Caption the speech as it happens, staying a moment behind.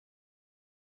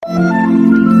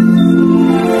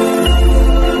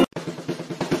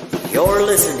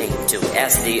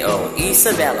SDO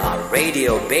Isabela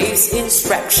Radio Base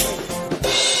Instruction.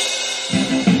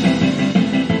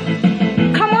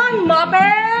 Come on,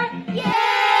 Mapeh!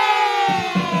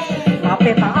 Yay!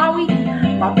 Mapeh paawit,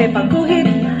 Mapeh pagguhit,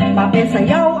 Mapeh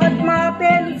sayaw at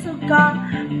Mapeh lusog ka.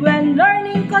 When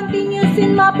learning continues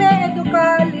in Mapeh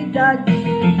Edukalidad.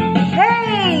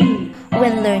 Hey!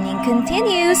 When learning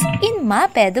continues in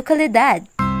Mapeh Edukalidad.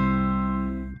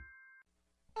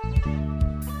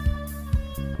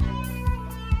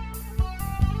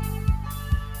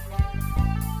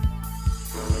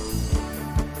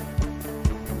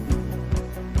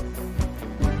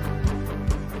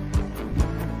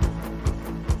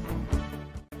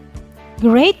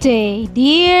 Great day,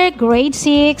 dear grade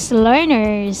 6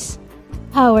 learners!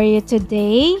 How are you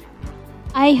today?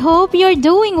 I hope you're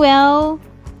doing well.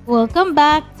 Welcome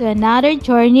back to another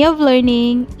journey of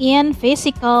learning in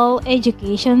Physical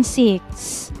Education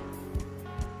 6.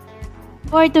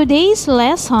 For today's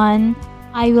lesson,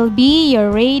 I will be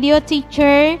your radio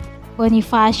teacher,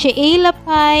 Bonifacio A.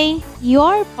 Lapay,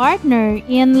 your partner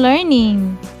in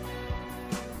learning.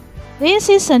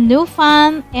 This is a new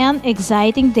fun and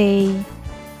exciting day.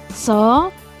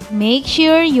 So, make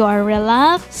sure you are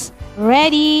relaxed,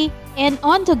 ready, and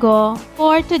on to go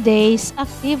for today's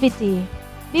activity.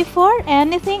 Before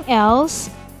anything else,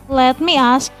 let me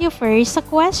ask you first a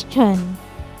question.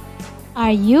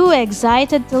 Are you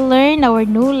excited to learn our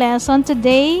new lesson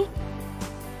today?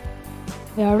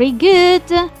 Very good.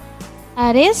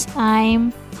 At this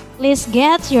time, please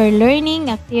get your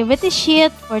learning activity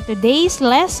sheet for today's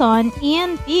lesson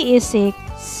in PE6.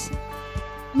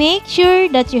 Make sure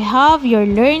that you have your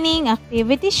learning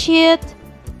activity sheet,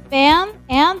 pen,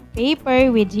 and paper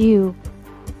with you.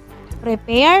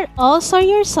 Prepare also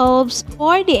yourselves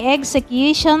for the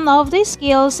execution of the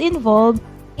skills involved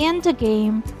in the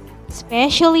game,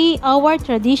 especially our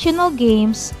traditional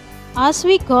games, as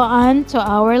we go on to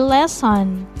our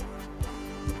lesson.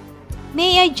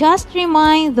 May I just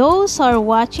remind those who are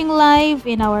watching live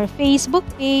in our Facebook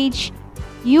page,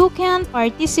 you can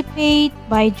participate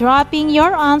by dropping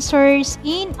your answers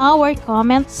in our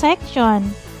comment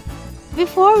section.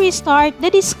 Before we start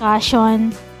the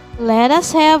discussion, let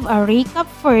us have a recap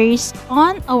first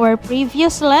on our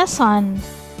previous lesson.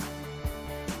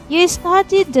 You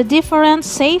studied the different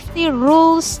safety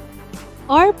rules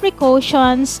or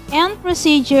precautions and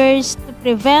procedures to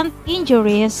prevent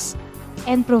injuries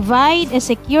and provide a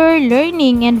secure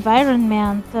learning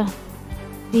environment.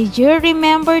 Did you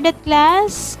remember that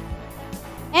class?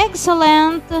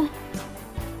 Excellent!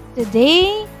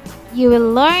 Today, you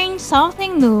will learn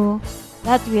something new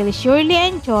that you will surely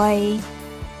enjoy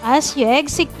as you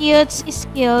execute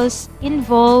skills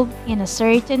involved in a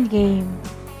certain game.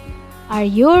 Are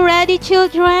you ready,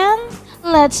 children?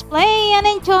 Let's play and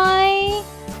enjoy!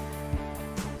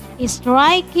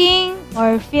 Striking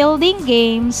or fielding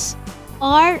games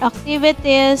are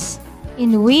activities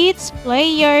in which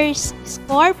players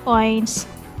score points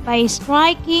by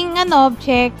striking an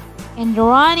object and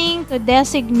running to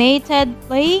designated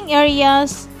playing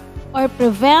areas or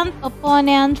prevent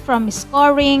opponent from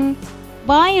scoring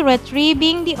by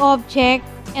retrieving the object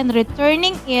and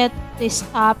returning it to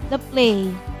stop the play.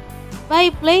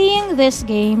 By playing these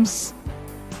games,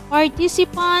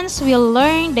 participants will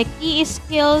learn the key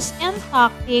skills and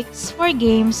tactics for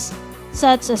games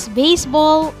such as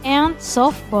baseball and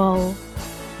softball.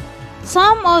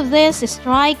 Some of these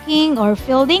striking or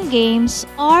fielding games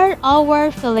are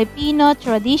our Filipino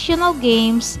traditional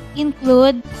games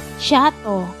include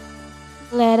shato.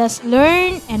 Let us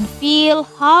learn and feel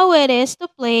how it is to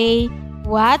play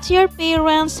what your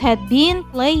parents had been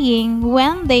playing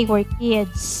when they were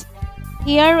kids.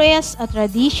 Here is a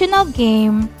traditional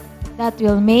game that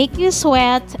will make you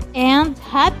sweat and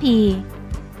happy.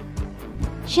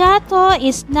 Shato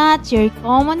is not your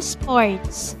common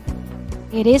sports.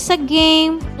 It is a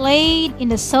game played in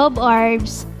the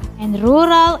suburbs and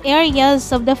rural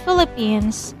areas of the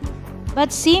Philippines,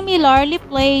 but similarly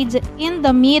played in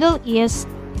the Middle East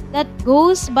that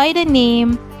goes by the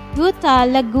name Guta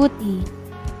Laguti.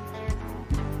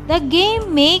 The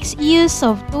game makes use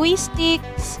of two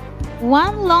sticks,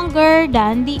 one longer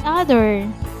than the other.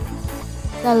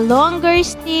 The longer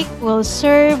stick will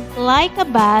serve like a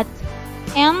bat,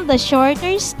 and the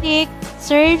shorter stick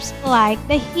serves like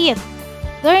the hit.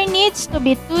 There needs to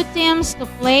be two teams to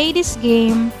play this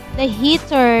game, the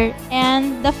hitter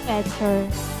and the fetcher.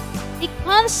 The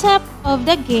concept of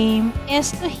the game is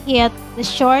to hit the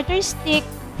shorter stick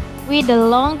with the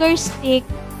longer stick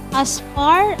as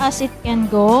far as it can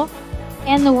go,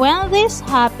 and when this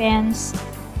happens,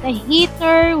 the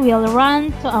hitter will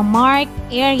run to a marked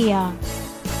area.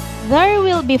 There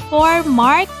will be 4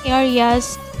 marked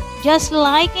areas just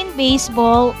like in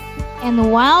baseball,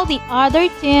 and while the other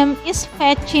team is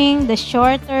fetching the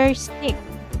shorter stick,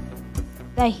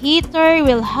 the hitter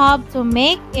will have to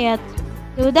make it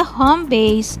to the home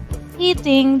base,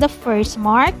 hitting the first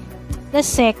mark, the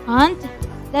second,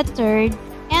 the third,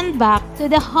 and back to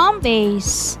the home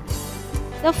base.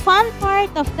 The fun part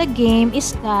of the game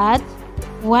is that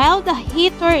while the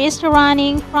hitter is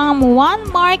running from one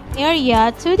marked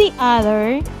area to the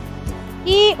other,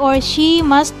 he or she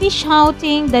must be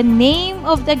shouting the name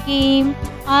of the game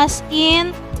as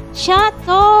in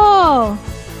Chateau.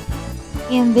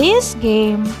 In this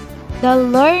game, the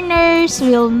learners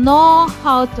will know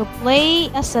how to play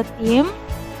as a team,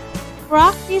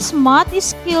 practice math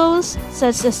skills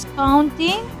such as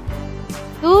counting,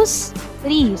 twos,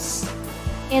 threes.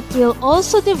 It will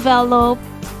also develop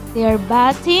their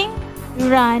batting,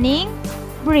 running,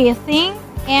 breathing,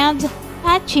 and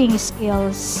catching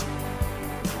skills.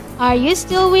 Are you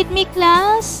still with me,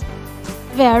 class?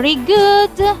 Very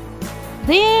good!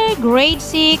 Dear grade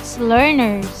 6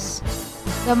 learners,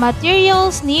 the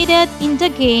materials needed in the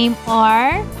game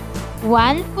are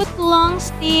 1 foot long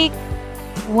stick,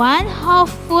 1/2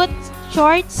 foot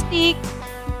short stick,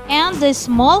 and a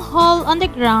small hole on the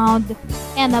ground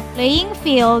and a playing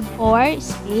field or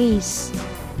space.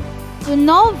 To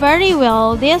know very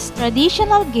well this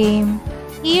traditional game,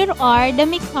 here are the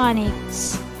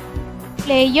mechanics.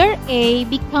 Player A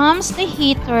becomes the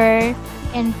hitter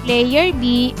and player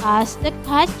B as the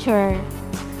catcher.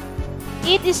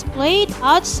 It is played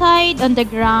outside on the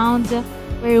ground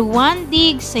where one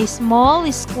digs a small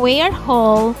square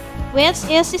hole which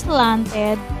is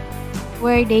slanted,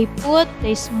 where they put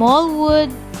the small wood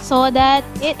so that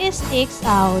it sticks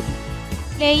out.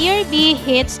 Player B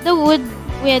hits the wood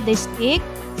with the stick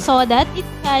so that it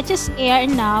catches air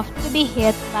enough to be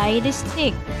hit by the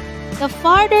stick. The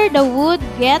farther the wood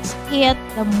gets hit,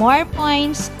 the more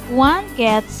points one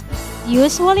gets,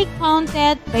 usually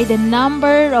counted by the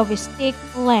number of stick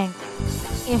length.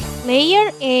 If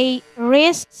player A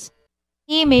risks,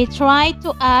 he may try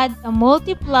to add a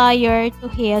multiplier to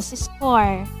his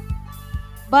score.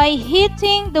 By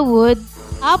hitting the wood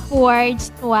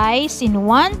upwards twice in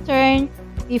one turn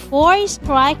before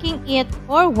striking it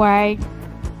forward,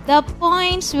 the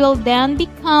points will then be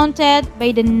counted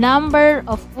by the number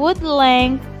of wood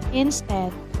length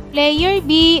instead. Player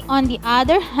B, on the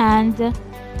other hand,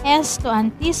 has to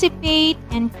anticipate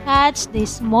and catch the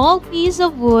small piece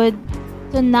of wood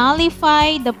to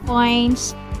nullify the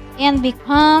points and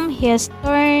become his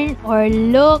turn, or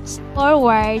looks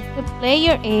forward to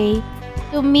player A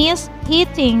to miss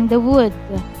hitting the wood.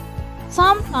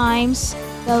 Sometimes,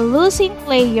 the losing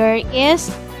player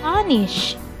is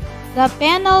punished. The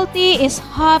penalty is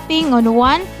hopping on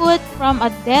 1 foot from a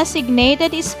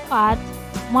designated spot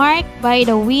marked by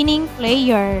the winning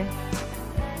player.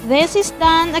 This is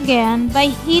done again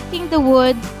by hitting the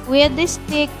wood with the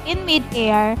stick in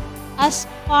mid-air as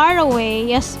far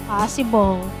away as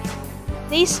possible.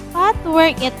 The spot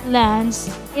where it lands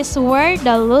is where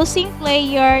the losing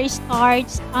player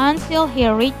starts until he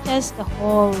reaches the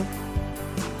hole.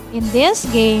 In this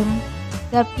game,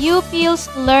 the pupils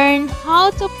learn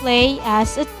how to play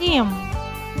as a team.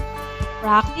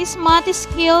 Practice math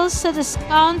skills such as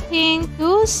counting,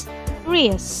 twos,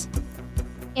 threes.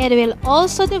 It will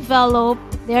also develop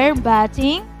their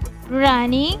batting,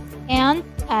 running, and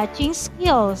catching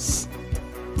skills.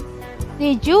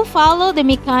 Did you follow the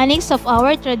mechanics of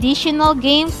our traditional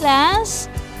game, class?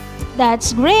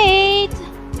 That's great!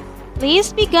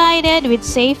 Please be guided with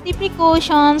safety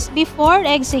precautions before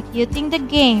executing the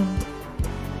game.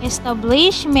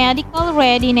 Establish medical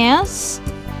readiness,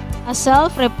 a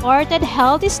self-reported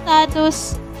health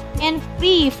status, and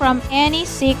free from any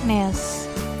sickness.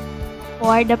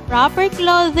 For the proper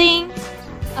clothing,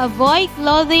 avoid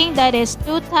clothing that is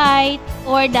too tight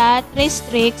or that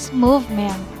restricts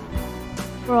movement.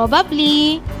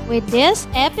 Probably, with this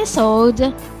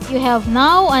episode, you have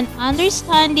now an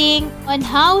understanding on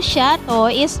how Chateau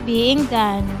is being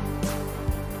done.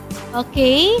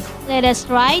 Okay, let us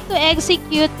try to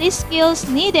execute the skills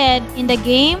needed in the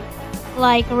game,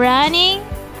 like running,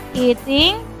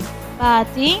 hitting,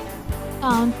 batting,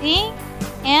 counting,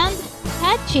 and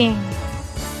catching.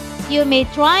 You may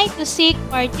try to seek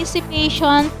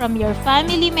participation from your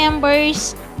family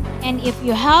members, and if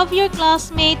you have your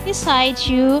classmate beside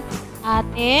you,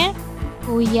 ate,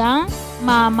 kuya,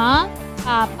 mama,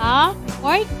 papa,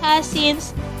 or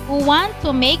cousins who want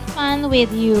to make fun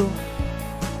with you.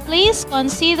 Please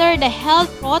consider the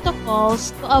health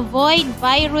protocols to avoid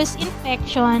virus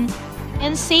infection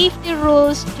and safety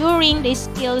rules during the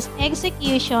skills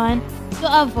execution to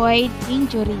avoid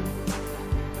injury.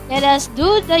 Let us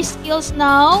do the skills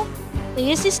now.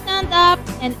 Please stand up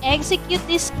and execute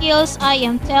the skills I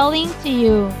am telling to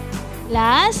you.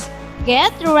 Class,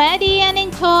 get ready and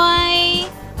enjoy!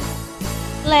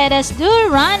 Let us do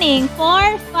running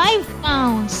for 5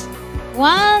 counts.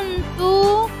 1,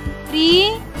 2,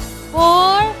 3,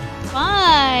 4,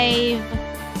 5.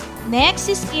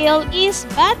 Next skill is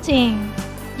batting.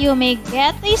 You may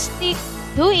get a stick.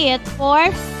 Do it for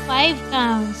 5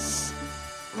 counts.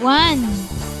 1,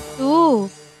 2,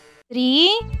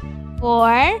 3,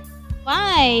 4,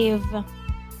 5.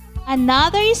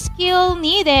 Another skill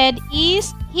needed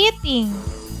is hitting.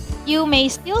 You may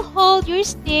still hold your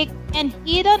stick and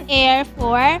hit on air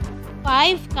for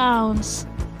 5 counts.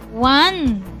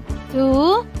 1,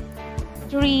 2,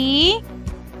 3,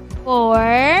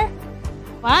 4,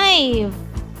 5.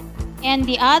 And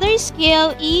the other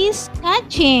skill is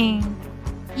catching.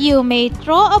 You may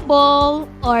throw a ball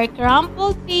or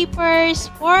crumpled papers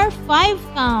for 5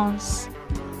 counts.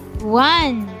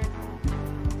 1,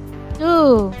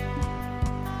 2,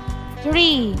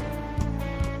 3,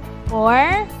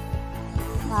 4,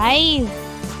 5.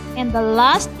 And the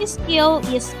last skill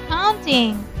is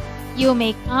counting. You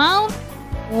may count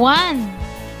 1,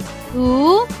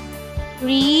 2,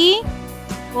 3,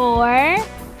 4,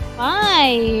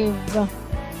 5.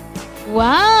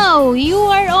 Wow, you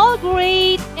are all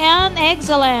great and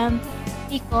excellent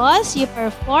because you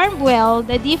performed well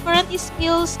the different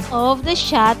skills of the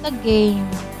Shato game.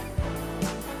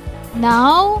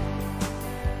 Now,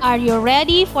 are you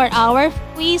ready for our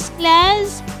quiz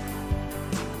class?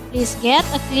 Please get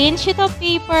a clean sheet of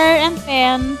paper and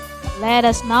pen. Let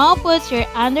us now put your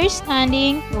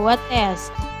understanding to a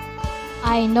test.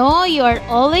 I know you are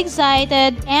all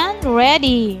excited and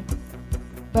ready.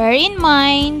 Bear in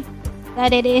mind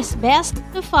that it is best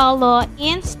to follow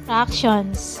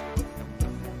instructions.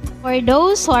 For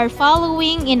those who are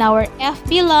following in our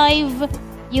FB Live,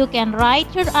 you can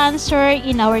write your answer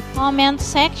in our comment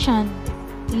section.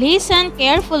 Listen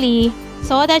carefully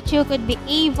so that you could be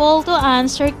able to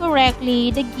answer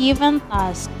correctly the given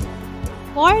task.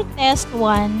 For test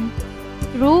 1,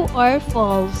 true or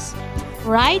false.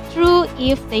 Write true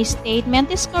if the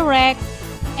statement is correct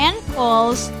and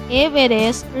false if it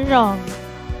is wrong.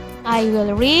 I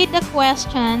will read the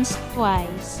questions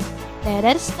twice. Let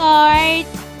us start.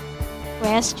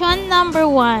 Question number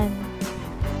 1.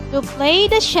 To play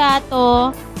the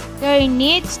Shato, there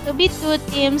needs to be 2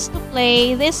 teams to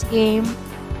play this game,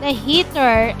 the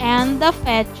hitter and the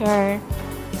fetcher.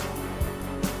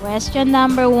 Question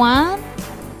number 1.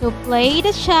 To play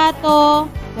the Shato,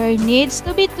 there needs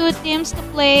to be 2 teams to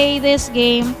play this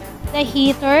game, the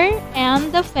hitter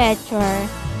and the fetcher.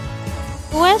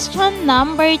 Question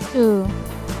number 2.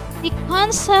 The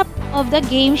concept of the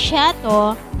game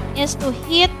Shato is to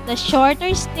hit the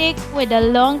shorter stick with the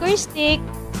longer stick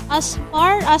as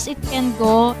far as it can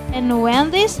go, and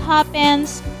when this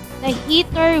happens, the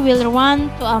hitter will run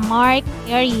to a marked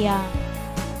area.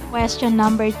 Question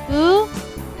number 2.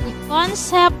 The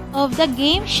concept of the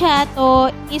game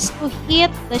Shato is to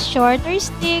hit the shorter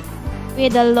stick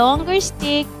with the longer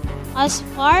stick as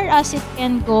far as it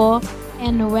can go,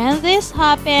 and when this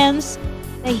happens,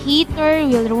 the hitter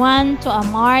will run to a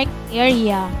marked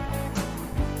area.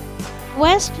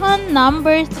 Question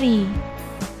number 3.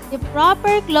 The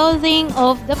proper clothing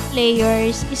of the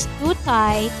players is too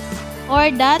tight or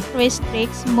that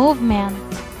restricts movement.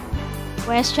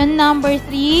 Question number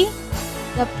 3.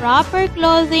 The proper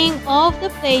clothing of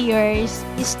the players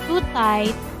is too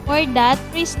tight or that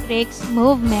restricts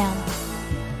movement.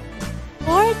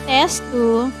 For test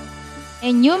 2,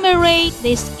 enumerate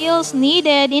the skills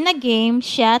needed in a game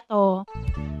Shato.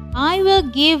 I will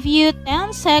give you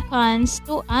 10 seconds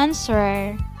to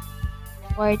answer.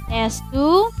 For test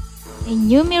 2,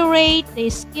 enumerate the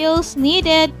skills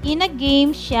needed in a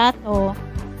game Shato.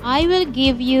 I will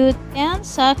give you 10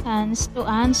 seconds to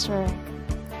answer.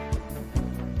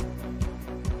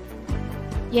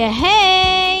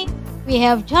 Yay! We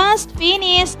have just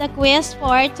finished the quiz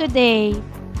for today.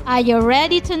 Are you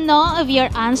ready to know if your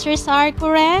answers are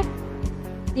correct?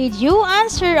 Did you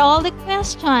answer all the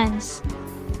questions?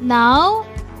 Now,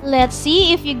 let's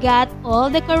see if you got all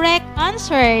the correct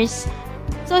answers.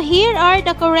 So here are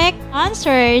the correct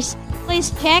answers.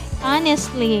 Please check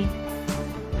honestly.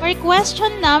 For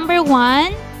question number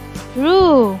 1,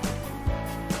 true.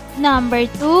 Number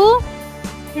 2,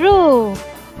 true.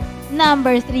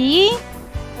 Number 3,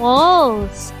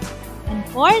 false. And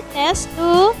for test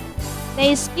 2,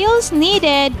 the skills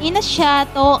needed in a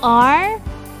Shato are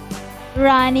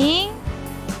running,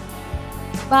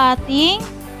 batting,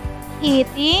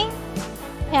 hitting,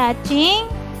 catching,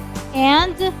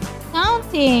 and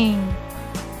counting.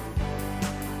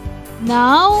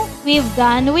 Now, we've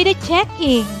done with the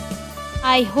checking.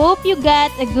 I hope you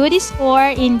got a good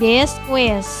score in this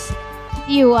quiz.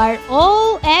 You are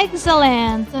all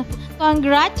excellent.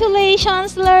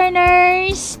 Congratulations,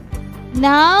 learners!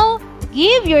 Now,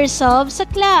 give yourselves a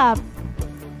clap.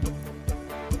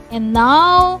 And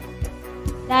now,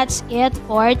 that's it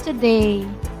for today.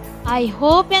 I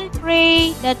hope and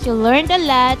pray that you learned a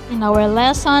lot in our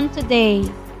lesson today.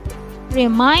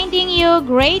 Reminding you,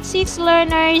 grade 6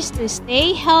 learners, to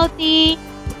stay healthy,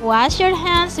 wash your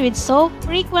hands with soap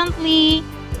frequently,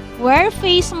 wear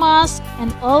face masks,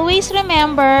 and always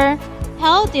remember,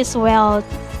 health is wealth.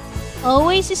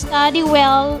 Always study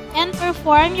well and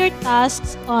perform your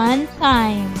tasks on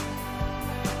time.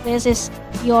 This is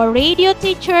your radio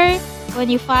teacher,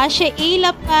 Bonifacia A.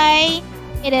 Lapay.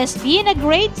 It has been a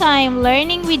great time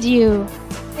learning with you.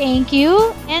 Thank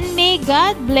you, and may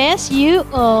God bless you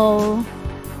all.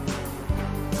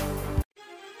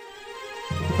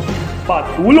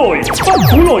 Patuloy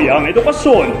ang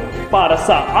edukasyon para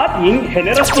sa ating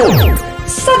henerasyon.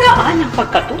 Sa daan ng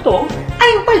pagkatuto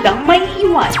ay walang may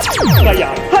iwan.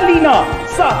 Kaya halina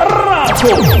sa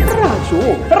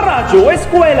Radyo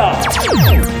Eskwela.